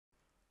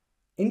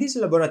In this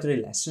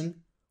laboratory lesson,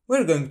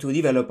 we're going to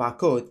develop a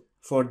code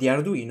for the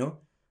Arduino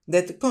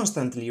that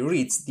constantly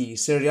reads the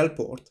serial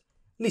port,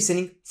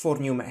 listening for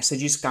new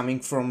messages coming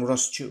from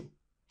ROS2.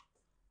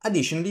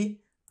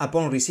 Additionally,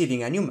 upon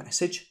receiving a new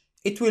message,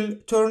 it will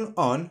turn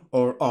on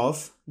or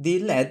off the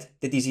LED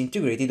that is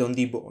integrated on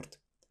the board.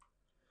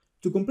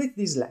 To complete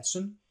this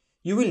lesson,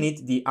 you will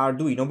need the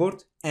Arduino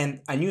board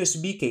and an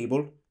USB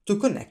cable to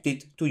connect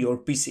it to your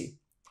PC.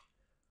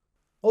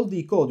 All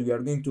the code we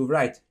are going to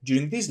write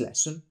during this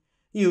lesson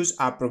use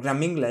a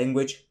programming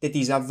language that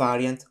is a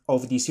variant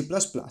of the C++,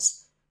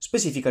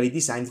 specifically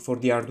designed for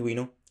the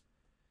Arduino.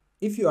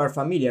 If you are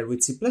familiar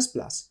with C++,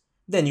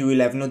 then you will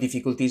have no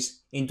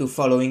difficulties into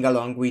following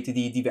along with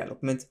the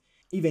development,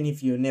 even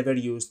if you never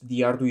used the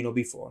Arduino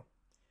before.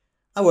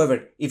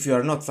 However, if you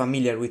are not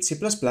familiar with C++,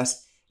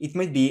 it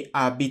might be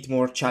a bit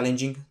more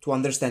challenging to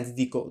understand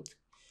the code.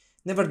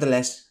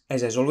 Nevertheless,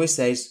 as I always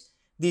says,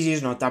 this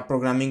is not a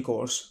programming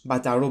course,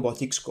 but a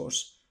robotics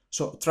course,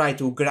 so try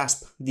to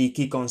grasp the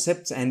key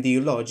concepts and the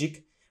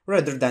logic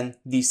rather than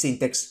the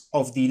syntax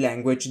of the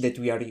language that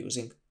we are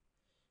using.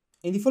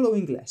 In the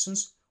following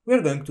lessons, we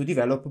are going to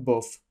develop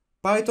both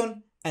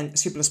Python and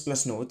C++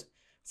 node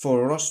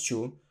for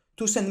ROS2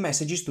 to send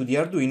messages to the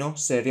Arduino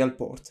serial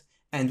port,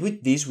 and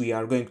with this we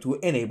are going to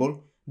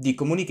enable the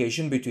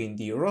communication between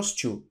the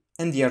ROS2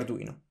 and the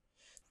Arduino.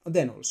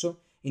 Then also,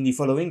 in the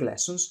following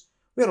lessons,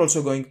 we are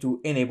also going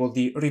to enable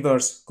the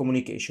reverse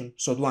communication,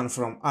 so the one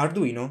from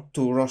Arduino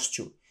to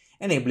ROS2,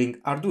 enabling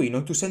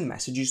Arduino to send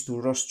messages to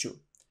ROS2.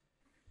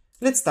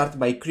 Let's start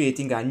by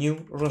creating a new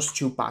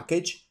ROS2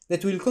 package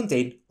that will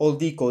contain all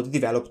the code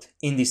developed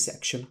in this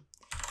section.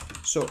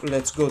 So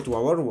let's go to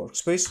our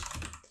workspace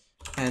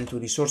and to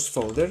the source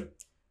folder,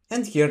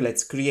 and here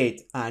let's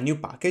create a new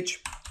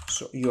package.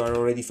 So you are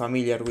already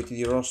familiar with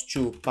the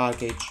ROS2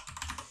 package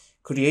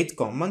create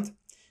command,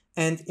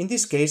 and in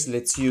this case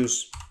let's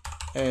use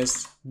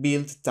as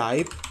build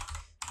type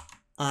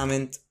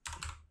amend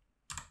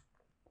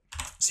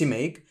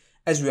CMake,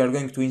 as we are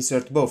going to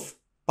insert both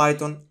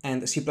Python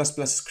and C++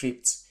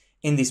 scripts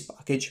in this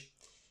package.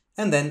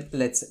 And then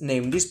let's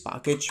name this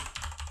package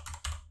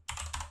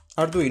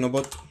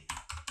ArduinoBot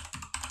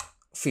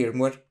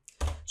firmware.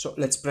 So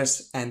let's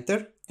press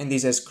enter, and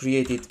this has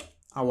created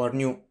our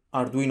new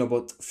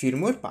ArduinoBot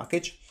firmware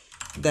package.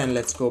 Then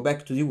let's go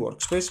back to the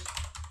workspace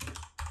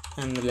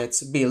and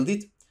let's build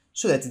it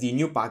so that the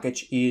new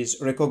package is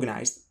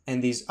recognized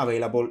and is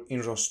available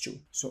in ROS2,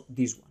 so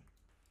this one.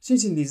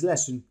 Since in this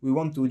lesson we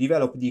want to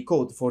develop the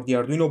code for the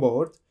Arduino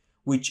board,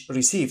 which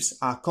receives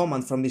a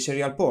command from the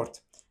serial port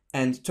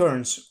and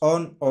turns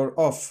on or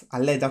off a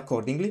LED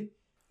accordingly,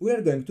 we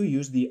are going to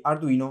use the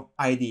Arduino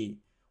IDE,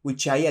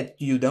 which I had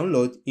you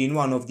download in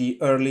one of the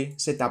early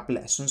setup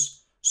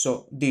lessons,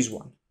 so this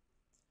one.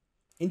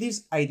 In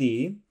this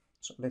IDE,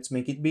 so let's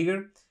make it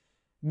bigger,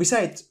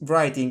 besides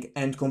writing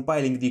and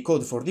compiling the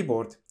code for the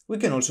board, we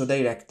can also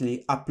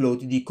directly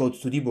upload the code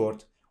to the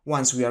board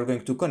once we are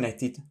going to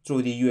connect it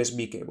through the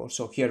USB cable.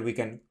 So here we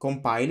can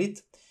compile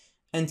it,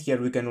 and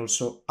here we can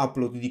also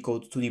upload the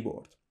code to the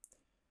board.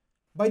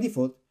 By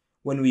default,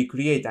 when we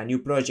create a new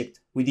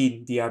project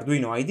within the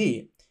Arduino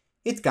IDE,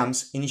 it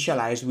comes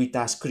initialized with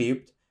a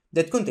script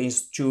that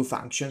contains two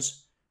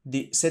functions,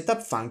 the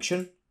setup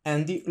function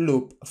and the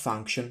loop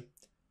function.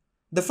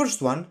 The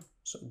first one,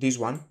 so this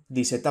one,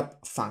 the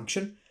setup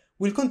function,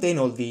 will contain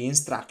all the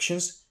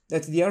instructions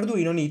that the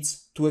Arduino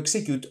needs to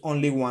execute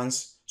only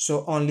once,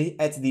 so only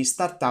at the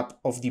startup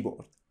of the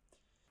board.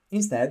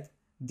 Instead,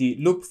 the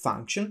loop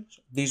function,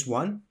 so this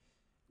one,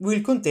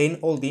 will contain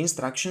all the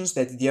instructions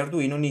that the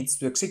Arduino needs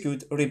to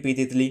execute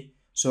repeatedly,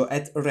 so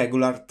at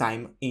regular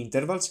time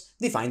intervals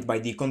defined by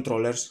the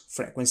controller's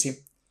frequency.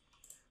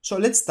 So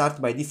let's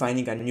start by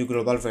defining a new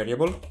global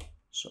variable.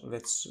 So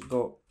let's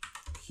go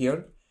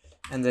here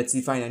and let's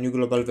define a new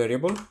global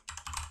variable,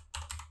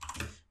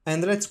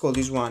 and let's call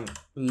this one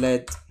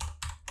LED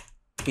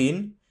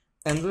pin,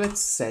 and let's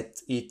set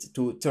it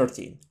to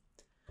 13.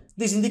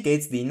 This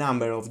indicates the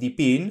number of the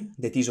pin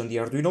that is on the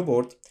Arduino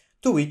board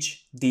to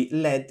which the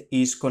LED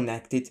is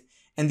connected,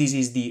 and this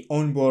is the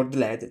onboard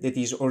LED that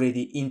is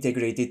already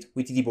integrated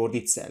with the board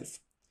itself.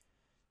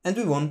 And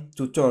we want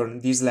to turn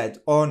this LED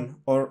on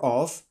or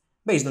off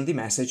based on the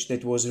message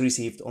that was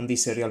received on the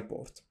serial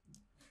port.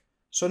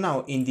 So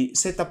now in the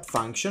setup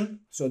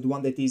function, so the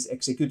one that is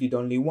executed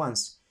only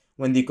once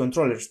when the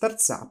controller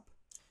starts up,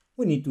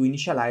 we need to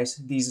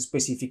initialize this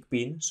specific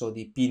pin, so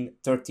the pin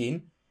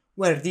 13,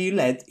 where the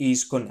LED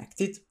is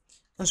connected.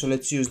 And so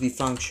let's use the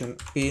function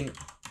pin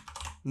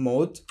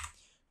mode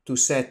to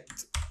set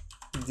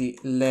the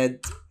LED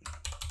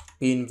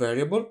pin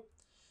variable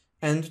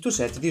and to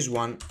set this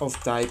one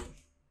of type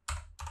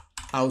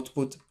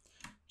output.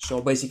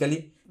 So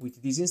basically,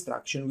 with this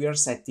instruction, we are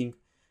setting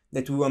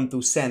that we want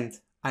to send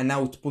an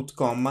output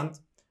command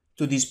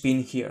to this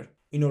pin here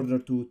in order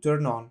to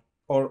turn on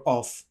or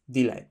off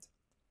the LED.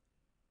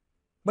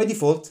 By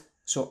default,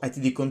 so at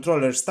the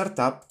controller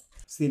startup,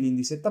 still in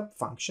the setup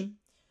function,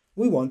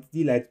 we want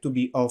the LED to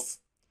be off.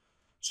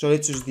 So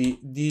let's use the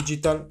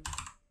digital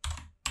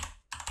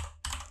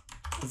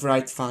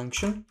write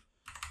function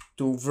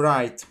to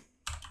write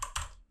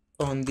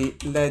on the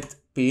LED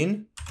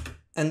pin,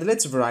 and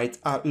let's write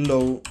a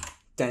low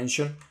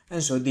tension,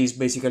 and so this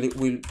basically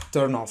will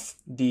turn off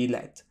the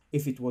LED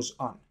if it was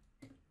on.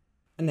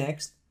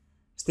 Next,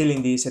 still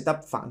in the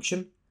setup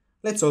function,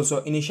 let's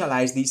also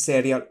initialize the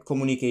serial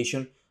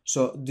communication,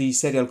 so the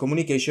serial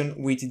communication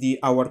with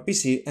our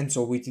PC and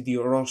so with the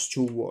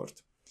ROS2 word.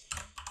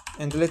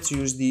 And let's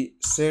use the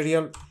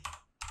serial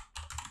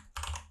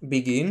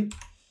begin,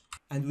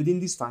 and within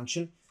this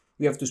function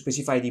we have to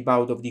specify the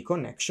baud of the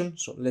connection,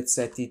 so let's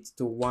set it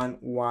to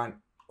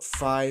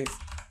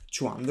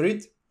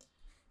 115,200,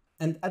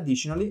 and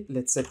additionally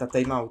let's set a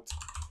timeout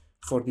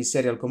for the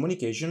serial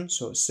communication,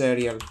 so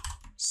serial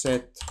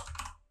set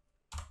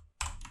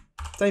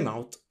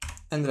timeout,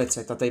 and let's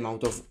set a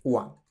timeout of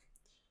 1.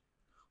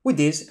 With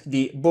this,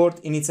 the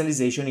board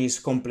initialization is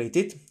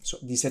completed, so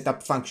the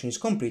setup function is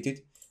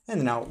completed,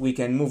 and now we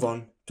can move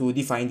on to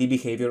define the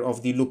behavior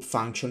of the loop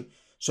function,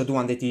 so the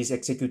one that is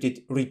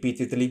executed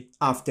repeatedly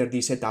after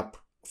the setup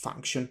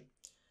function.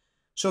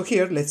 So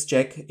here let's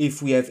check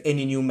if we have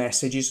any new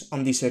messages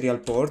on the serial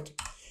port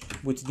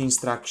with the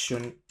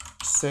instruction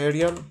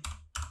serial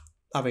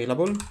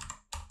available.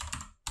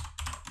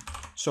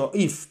 So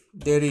if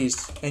there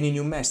is any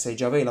new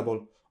message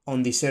available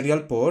on the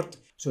serial port,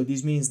 so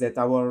this means that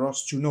our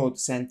ROS2 node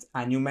sent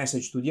a new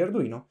message to the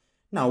Arduino.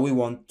 Now we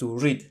want to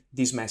read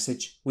this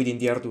message within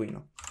the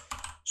Arduino.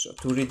 So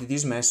to read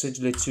this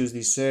message, let's use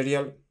the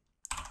serial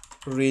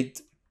read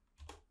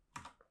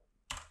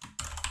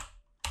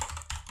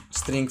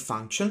string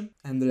function,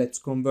 and let's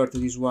convert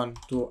this one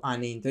to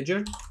an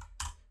integer,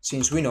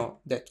 since we know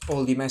that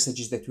all the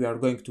messages that we are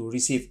going to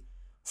receive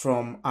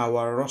from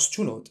our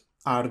ROS2 node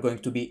are going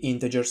to be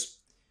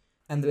integers.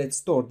 And let's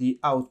store the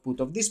output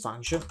of this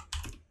function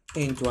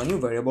into a new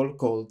variable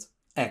called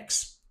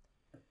x.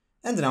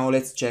 And now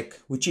let's check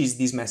which is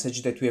this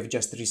message that we have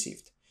just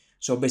received.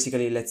 So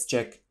basically let's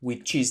check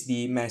which is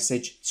the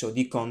message, so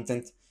the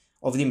content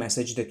of the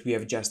message that we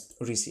have just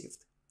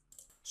received.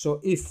 So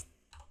if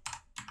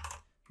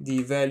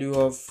the value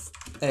of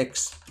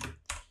x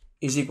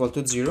is equal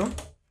to 0,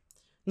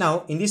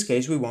 now in this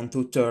case we want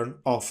to turn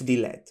off the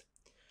LED.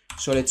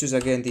 So let's use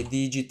again the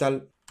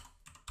digital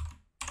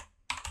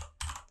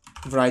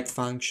write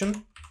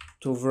function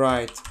to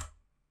write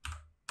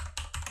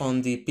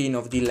on the pin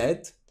of the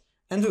LED,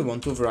 and we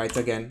want to write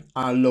again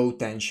a low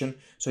tension,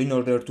 so in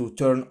order to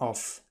turn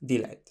off the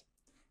LED.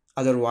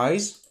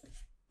 Otherwise,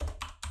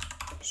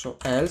 so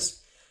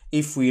else,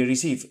 if we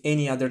receive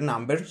any other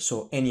number,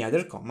 so any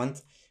other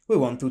command, we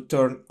want to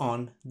turn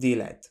on the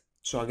LED.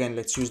 So again,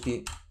 let's use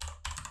the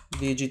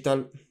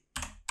digital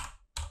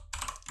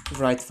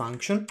write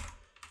function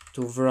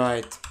to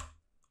write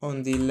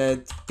on the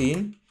LED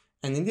pin,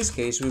 and in this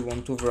case we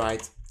want to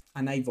write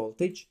an high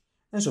voltage,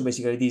 and so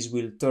basically this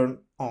will turn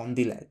on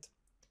the LED.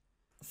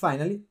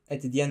 Finally,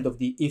 at the end of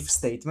the if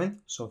statement,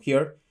 so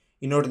here,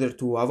 in order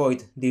to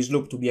avoid this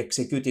loop to be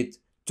executed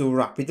too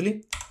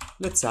rapidly,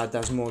 let's add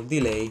a small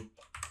delay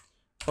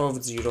of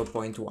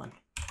 0.1.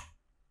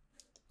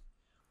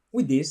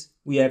 With this,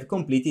 we have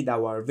completed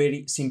our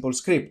very simple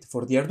script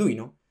for the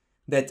Arduino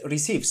that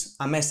receives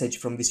a message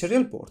from the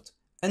serial port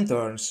and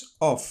turns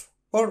off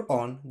or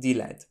on the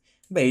LED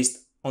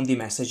based on the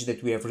message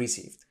that we have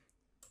received.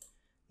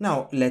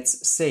 Now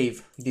let's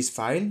save this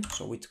file,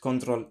 so with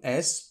Ctrl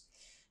S,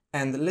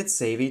 and let's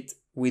save it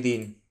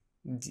within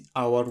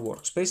our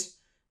workspace,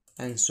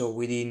 and so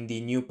within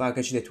the new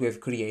package that we have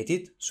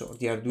created, so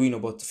the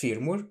Arduino board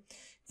firmware,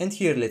 and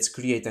here let's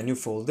create a new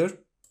folder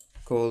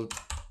called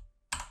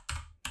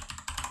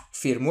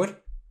firmware,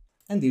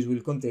 and this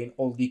will contain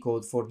all the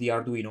code for the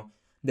Arduino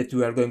that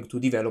we are going to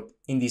develop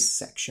in this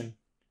section.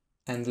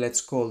 And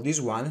let's call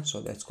this one, so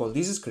let's call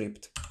this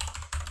script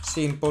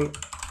simple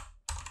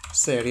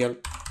serial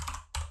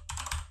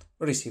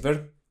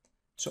receiver.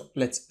 So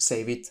let's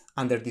save it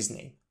under this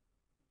name.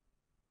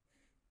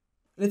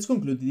 Let's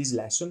conclude this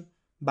lesson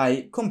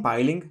by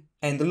compiling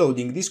and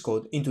loading this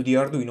code into the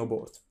Arduino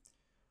board.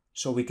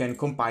 So we can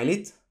compile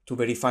it to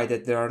verify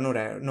that there are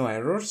no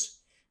errors,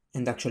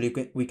 and actually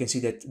we can see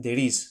that there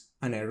is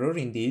an error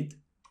indeed,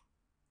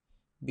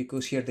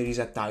 because here there is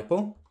a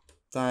typo,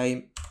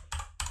 time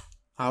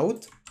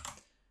out.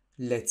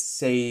 Let's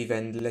save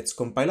and let's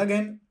compile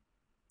again,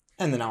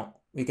 and now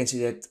we can see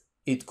that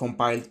it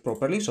compiled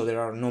properly, so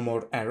there are no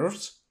more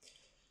errors.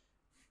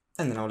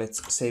 And now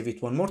let's save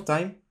it one more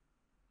time,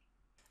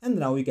 and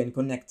now we can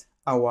connect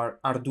our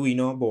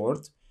Arduino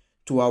board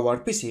to our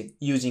PC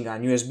using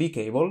an USB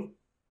cable.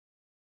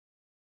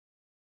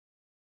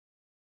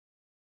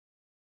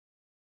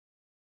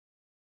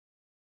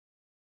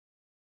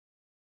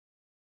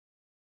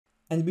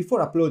 And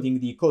before uploading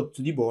the code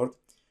to the board,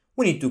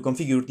 we need to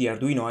configure the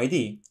Arduino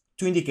IDE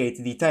to indicate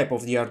the type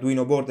of the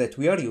Arduino board that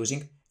we are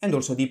using and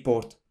also the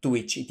port to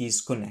which it is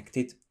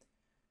connected.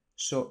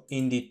 So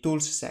in the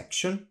Tools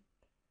section,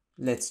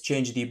 let's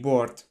change the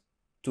board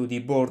to the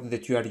board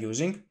that you are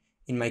using.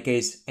 In my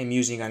case, I'm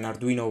using an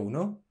Arduino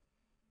Uno.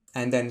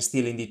 And then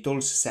still in the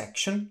Tools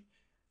section,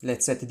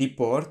 let's set the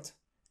port.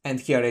 And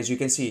here, as you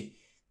can see,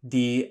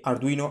 the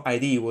Arduino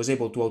IDE was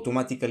able to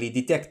automatically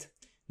detect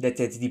that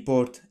at the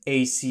port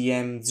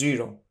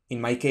ACM0,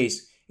 in my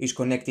case, is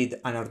connected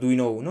an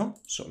Arduino Uno.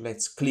 So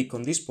let's click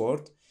on this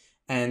port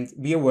and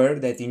be aware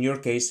that in your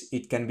case,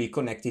 it can be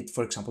connected,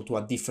 for example, to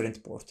a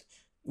different port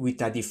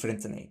with a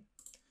different name.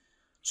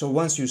 So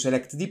once you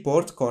select the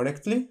port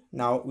correctly,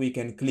 now we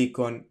can click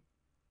on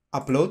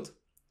upload.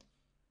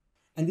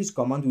 And this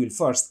command will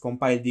first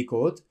compile the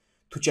code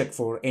to check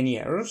for any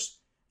errors,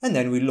 and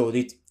then we'll load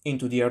it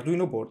into the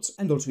Arduino boards,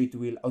 and also it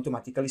will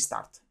automatically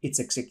start its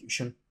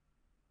execution.